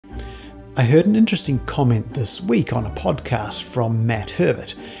I heard an interesting comment this week on a podcast from Matt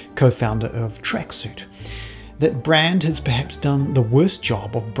Herbert, co-founder of Tracksuit, that brand has perhaps done the worst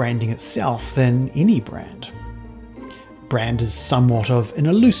job of branding itself than any brand. Brand is somewhat of an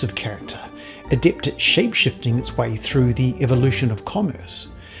elusive character, adept at shape-shifting its way through the evolution of commerce.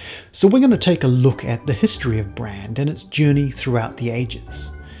 So we're going to take a look at the history of brand and its journey throughout the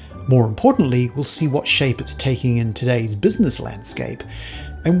ages. More importantly, we'll see what shape it's taking in today's business landscape,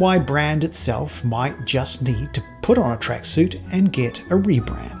 and why brand itself might just need to put on a tracksuit and get a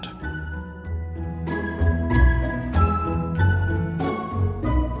rebrand.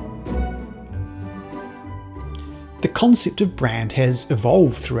 The concept of brand has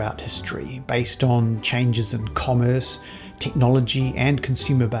evolved throughout history based on changes in commerce, technology, and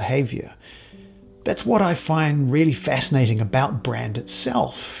consumer behavior. That's what I find really fascinating about brand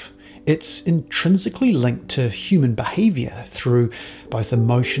itself. It's intrinsically linked to human behavior through both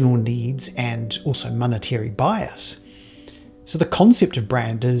emotional needs and also monetary bias. So the concept of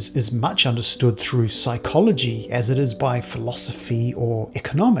brand is as much understood through psychology as it is by philosophy or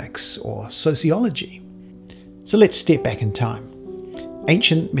economics or sociology. So let's step back in time.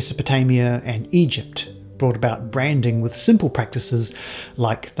 Ancient Mesopotamia and Egypt brought about branding with simple practices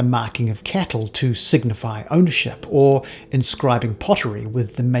like the marking of cattle to signify ownership, or inscribing pottery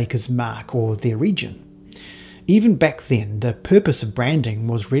with the maker's mark or their region. Even back then, the purpose of branding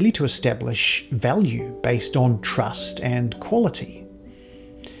was really to establish value based on trust and quality.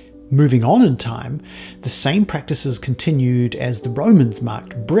 Moving on in time, the same practices continued as the Romans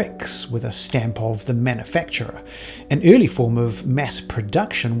marked bricks with a stamp of the manufacturer, an early form of mass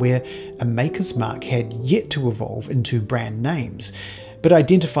production where a maker's mark had yet to evolve into brand names, but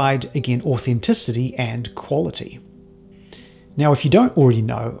identified again authenticity and quality. Now, if you don't already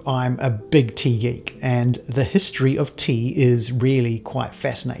know, I'm a big tea geek, and the history of tea is really quite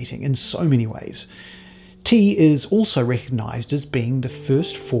fascinating in so many ways. Tea is also recognised as being the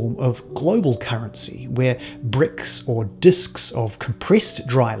first form of global currency, where bricks or discs of compressed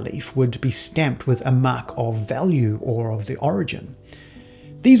dry leaf would be stamped with a mark of value or of the origin.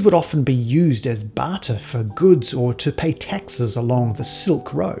 These would often be used as barter for goods or to pay taxes along the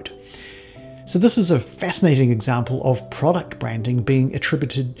Silk Road. So this is a fascinating example of product branding being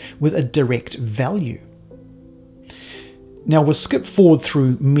attributed with a direct value. Now we'll skip forward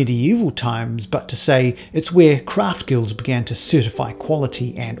through medieval times, but to say it's where craft guilds began to certify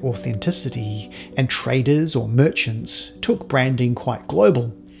quality and authenticity, and traders or merchants took branding quite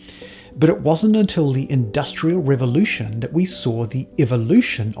global. But it wasn't until the Industrial Revolution that we saw the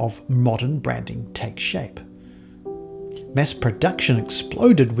evolution of modern branding take shape. Mass production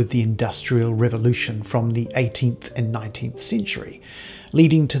exploded with the Industrial Revolution from the 18th and 19th century,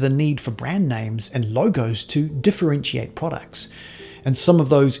 leading to the need for brand names and logos to differentiate products. And some of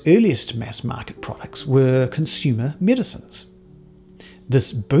those earliest mass market products were consumer medicines.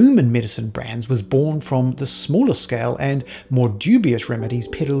 This boom in medicine brands was born from the smaller scale and more dubious remedies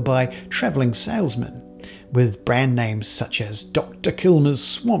peddled by travelling salesmen, with brand names such as Dr. Kilmer's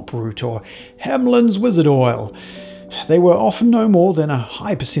Swamp Root or Hamlin's Wizard Oil. They were often no more than a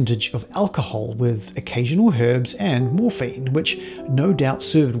high percentage of alcohol with occasional herbs and morphine, which no doubt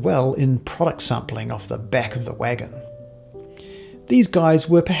served well in product sampling off the back of the wagon. These guys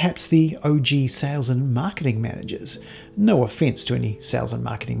were perhaps the OG sales and marketing managers. No offence to any sales and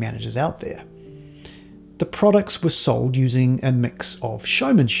marketing managers out there. The products were sold using a mix of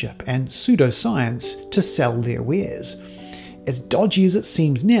showmanship and pseudoscience to sell their wares. As dodgy as it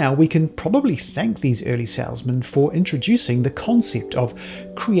seems now, we can probably thank these early salesmen for introducing the concept of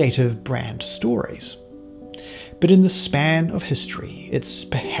creative brand stories. But in the span of history, it's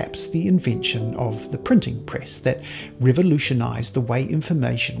perhaps the invention of the printing press that revolutionized the way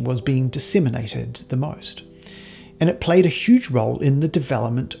information was being disseminated the most. And it played a huge role in the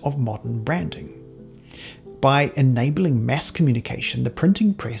development of modern branding. By enabling mass communication, the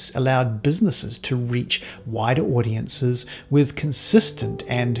printing press allowed businesses to reach wider audiences with consistent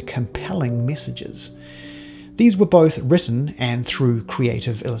and compelling messages. These were both written and through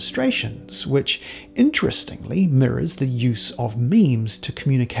creative illustrations, which interestingly mirrors the use of memes to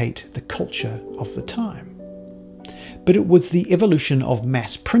communicate the culture of the time. But it was the evolution of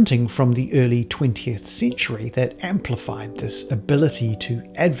mass printing from the early 20th century that amplified this ability to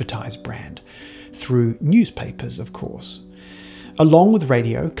advertise brand, through newspapers, of course. Along with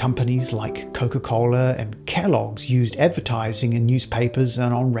radio, companies like Coca-Cola and Kellogg's used advertising in newspapers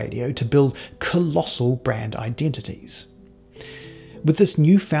and on radio to build colossal brand identities. With this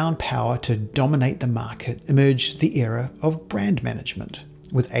newfound power to dominate the market emerged the era of brand management,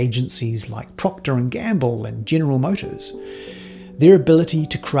 with agencies like Procter & Gamble and General Motors. Their ability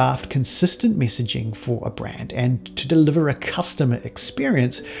to craft consistent messaging for a brand and to deliver a customer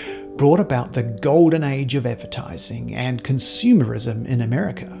experience brought about the golden age of advertising and consumerism in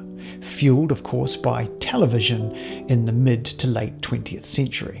America, fueled, of course, by television in the mid to late 20th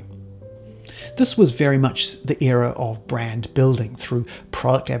century. This was very much the era of brand building through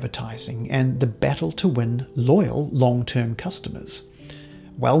product advertising and the battle to win loyal long-term customers.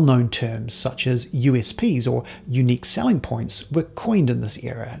 Well-known terms such as USPs or unique selling points were coined in this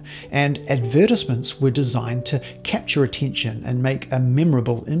era, and advertisements were designed to capture attention and make a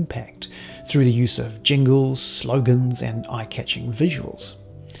memorable impact through the use of jingles, slogans, and eye-catching visuals.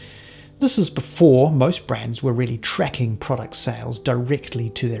 This is before most brands were really tracking product sales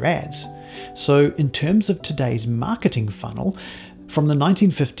directly to their ads. So in terms of today's marketing funnel, from the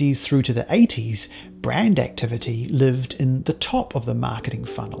 1950s through to the 80s, brand activity lived in the top of the marketing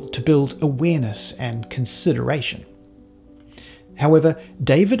funnel to build awareness and consideration. However,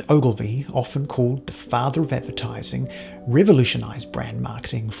 David Ogilvy, often called the father of advertising, revolutionized brand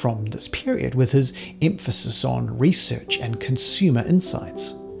marketing from this period with his emphasis on research and consumer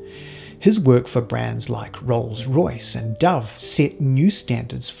insights. His work for brands like Rolls-Royce and Dove set new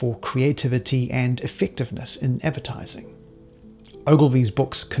standards for creativity and effectiveness in advertising. Ogilvy's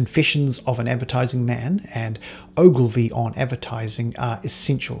books Confessions of an Advertising Man and Ogilvy on Advertising are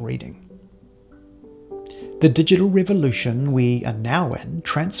essential reading. The digital revolution we are now in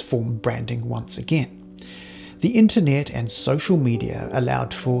transformed branding once again. The internet and social media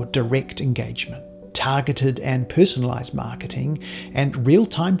allowed for direct engagement, targeted and personalized marketing, and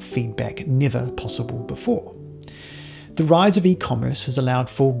real-time feedback never possible before. The rise of e-commerce has allowed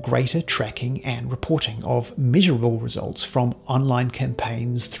for greater tracking and reporting of measurable results from online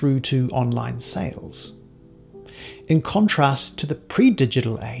campaigns through to online sales. In contrast to the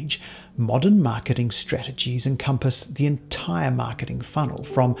pre-digital age, modern marketing strategies encompass the entire marketing funnel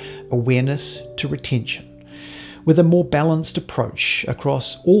from awareness to retention, with a more balanced approach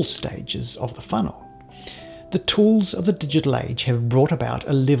across all stages of the funnel. The tools of the digital age have brought about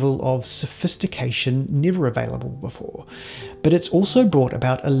a level of sophistication never available before, but it's also brought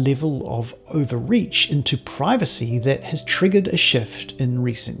about a level of overreach into privacy that has triggered a shift in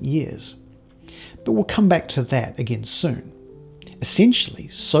recent years. But we'll come back to that again soon. Essentially,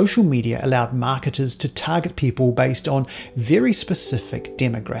 social media allowed marketers to target people based on very specific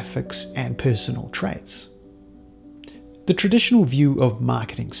demographics and personal traits. The traditional view of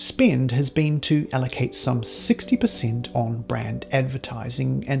marketing spend has been to allocate some 60% on brand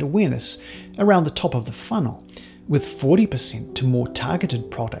advertising and awareness around the top of the funnel, with 40% to more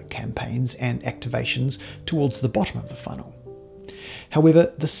targeted product campaigns and activations towards the bottom of the funnel.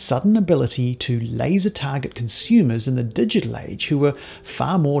 However, the sudden ability to laser target consumers in the digital age who were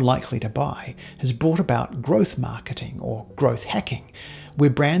far more likely to buy has brought about growth marketing or growth hacking, where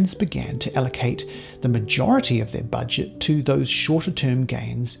brands began to allocate the majority of their budget to those shorter-term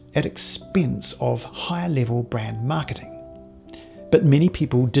gains at expense of higher-level brand marketing. But many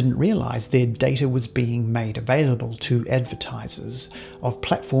people didn't realize their data was being made available to advertisers of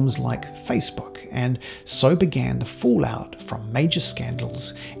platforms like Facebook, and so began the fallout from major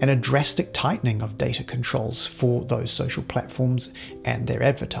scandals and a drastic tightening of data controls for those social platforms and their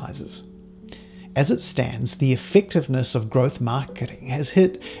advertisers. As it stands, the effectiveness of growth marketing has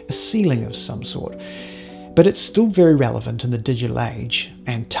hit a ceiling of some sort, but it's still very relevant in the digital age,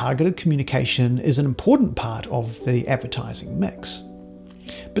 and targeted communication is an important part of the advertising mix.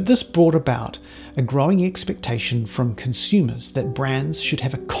 But this brought about a growing expectation from consumers that brands should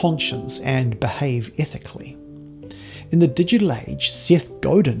have a conscience and behave ethically. In the digital age, Seth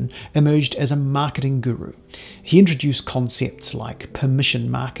Godin emerged as a marketing guru. He introduced concepts like permission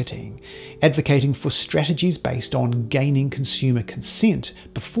marketing, advocating for strategies based on gaining consumer consent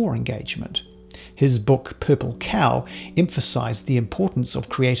before engagement. His book, Purple Cow, emphasized the importance of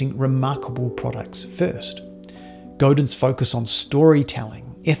creating remarkable products first. Godin's focus on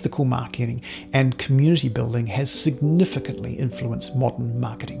storytelling, ethical marketing, and community building has significantly influenced modern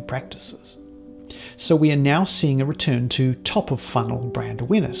marketing practices. So we are now seeing a return to top-of-funnel brand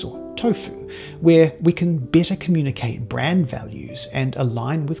awareness, or TOFU, where we can better communicate brand values and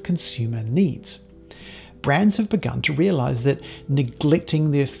align with consumer needs. Brands have begun to realize that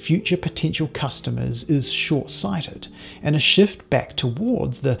neglecting their future potential customers is short-sighted, and a shift back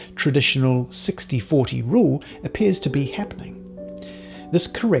towards the traditional 60-40 rule appears to be happening. This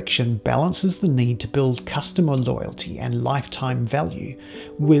correction balances the need to build customer loyalty and lifetime value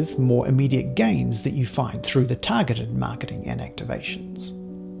with more immediate gains that you find through the targeted marketing and activations.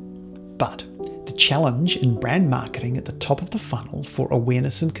 But the challenge in brand marketing at the top of the funnel for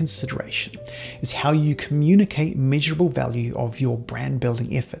awareness and consideration is how you communicate measurable value of your brand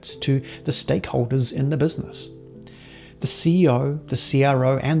building efforts to the stakeholders in the business. The CEO, the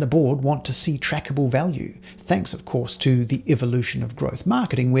CRO, and the board want to see trackable value, thanks of course to the evolution of growth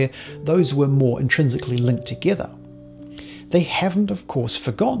marketing where those were more intrinsically linked together. They haven't, of course,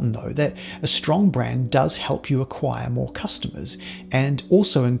 forgotten, though, that a strong brand does help you acquire more customers and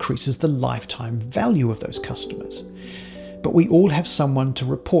also increases the lifetime value of those customers. But we all have someone to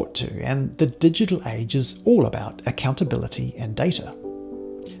report to, and the digital age is all about accountability and data.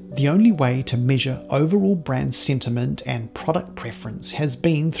 The only way to measure overall brand sentiment and product preference has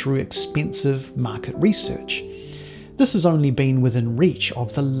been through expensive market research. This has only been within reach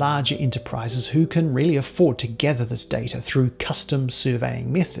of the larger enterprises who can really afford to gather this data through custom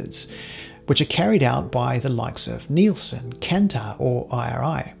surveying methods, which are carried out by the likes of Nielsen, Kantar, or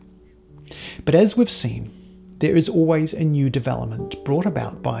IRI. But as we've seen, there is always a new development brought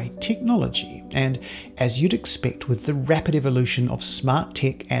about by technology, and as you'd expect with the rapid evolution of smart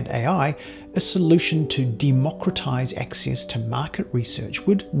tech and AI, a solution to democratize access to market research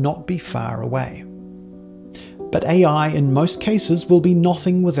would not be far away. But AI in most cases will be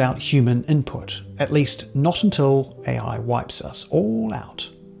nothing without human input, at least not until AI wipes us all out.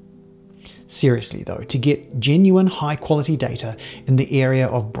 Seriously though, to get genuine high quality data in the area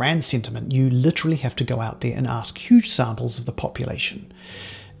of brand sentiment, you literally have to go out there and ask huge samples of the population.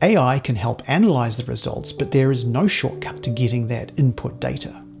 AI can help analyze the results, but there is no shortcut to getting that input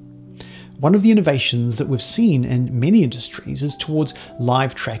data. One of the innovations that we've seen in many industries is towards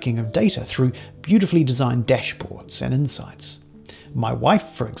live tracking of data through beautifully designed dashboards and insights. My wife,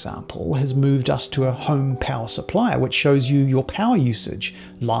 for example, has moved us to a home power supplier which shows you your power usage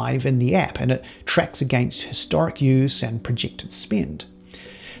live in the app, and it tracks against historic use and projected spend.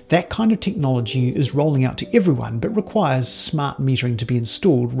 That kind of technology is rolling out to everyone but requires smart metering to be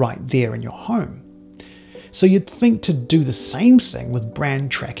installed right there in your home. So you'd think to do the same thing with brand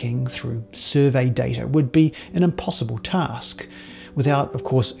tracking through survey data would be an impossible task, without, of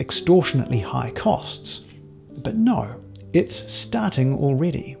course, extortionately high costs. But no, it's starting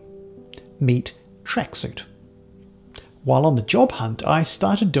already. Meet Tracksuit. While on the job hunt, I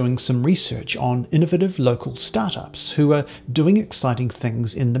started doing some research on innovative local startups who are doing exciting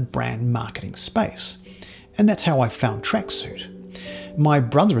things in the brand marketing space. And that's how I found Tracksuit. My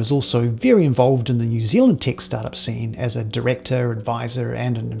brother is also very involved in the New Zealand tech startup scene as a director, advisor,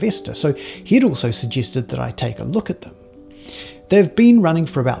 and an investor, so he'd also suggested that I take a look at them. They've been running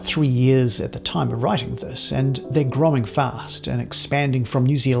for about 3 years at the time of writing this, and they're growing fast and expanding from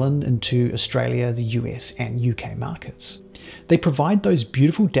New Zealand into Australia, the US, and UK markets. They provide those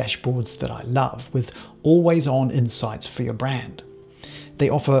beautiful dashboards that I love with always-on insights for your brand. They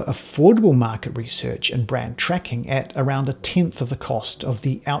offer affordable market research and brand tracking at around 1/10 of the cost of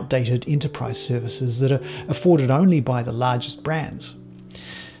the outdated enterprise services that are afforded only by the largest brands.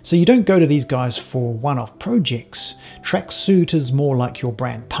 So you don't go to these guys for one-off projects. Tracksuit is more like your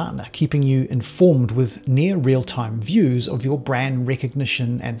brand partner, keeping you informed with near real-time views of your brand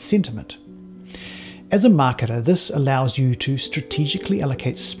recognition and sentiment. As a marketer, this allows you to strategically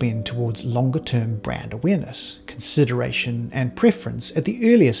allocate spend towards longer-term brand awareness, consideration, and preference at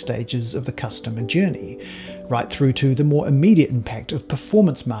the earlier stages of the customer journey, right through to the more immediate impact of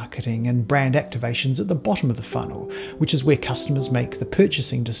performance marketing and brand activations at the bottom of the funnel, which is where customers make the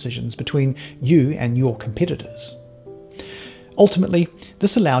purchasing decisions between you and your competitors. Ultimately,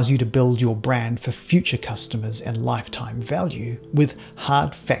 this allows you to build your brand for future customers and lifetime value with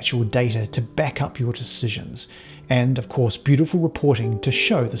hard factual data to back up your decisions and, of course, beautiful reporting to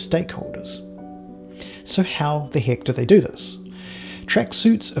show the stakeholders. So how the heck do they do this?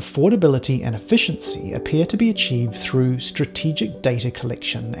 Tracksuit's affordability and efficiency appear to be achieved through strategic data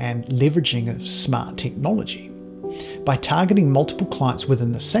collection and leveraging of smart technology. By targeting multiple clients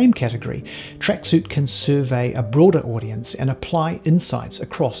within the same category, Tracksuit can survey a broader audience and apply insights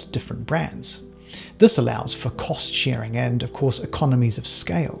across different brands. This allows for cost sharing and, of course, economies of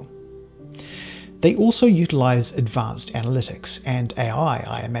scale. They also utilize advanced analytics and AI,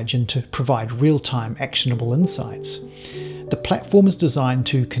 I imagine, to provide real-time actionable insights. The platform is designed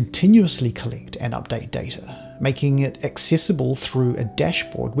to continuously collect and update data, making it accessible through a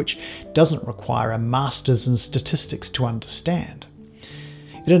dashboard which doesn't require a master's in statistics to understand.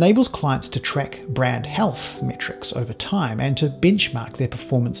 It enables clients to track brand health metrics over time and to benchmark their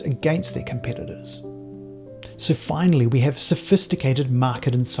performance against their competitors. So finally, we have sophisticated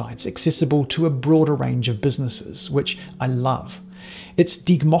market insights accessible to a broader range of businesses, which I love. It's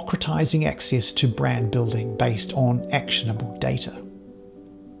democratizing access to brand building based on actionable data.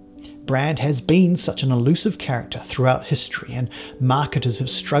 Brand has been such an elusive character throughout history, and marketers have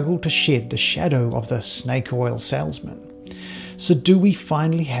struggled to shed the shadow of the snake oil salesman. So do we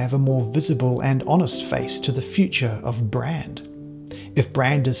finally have a more visible and honest face to the future of brand? If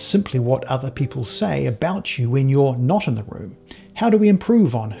brand is simply what other people say about you when you're not in the room, how do we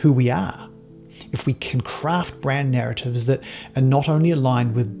improve on who we are? If we can craft brand narratives that are not only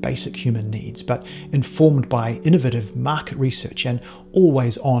aligned with basic human needs, but informed by innovative market research and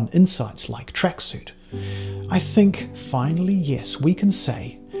always-on insights like Tracksuit, I think finally, yes, we can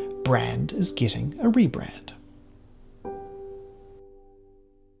say brand is getting a rebrand.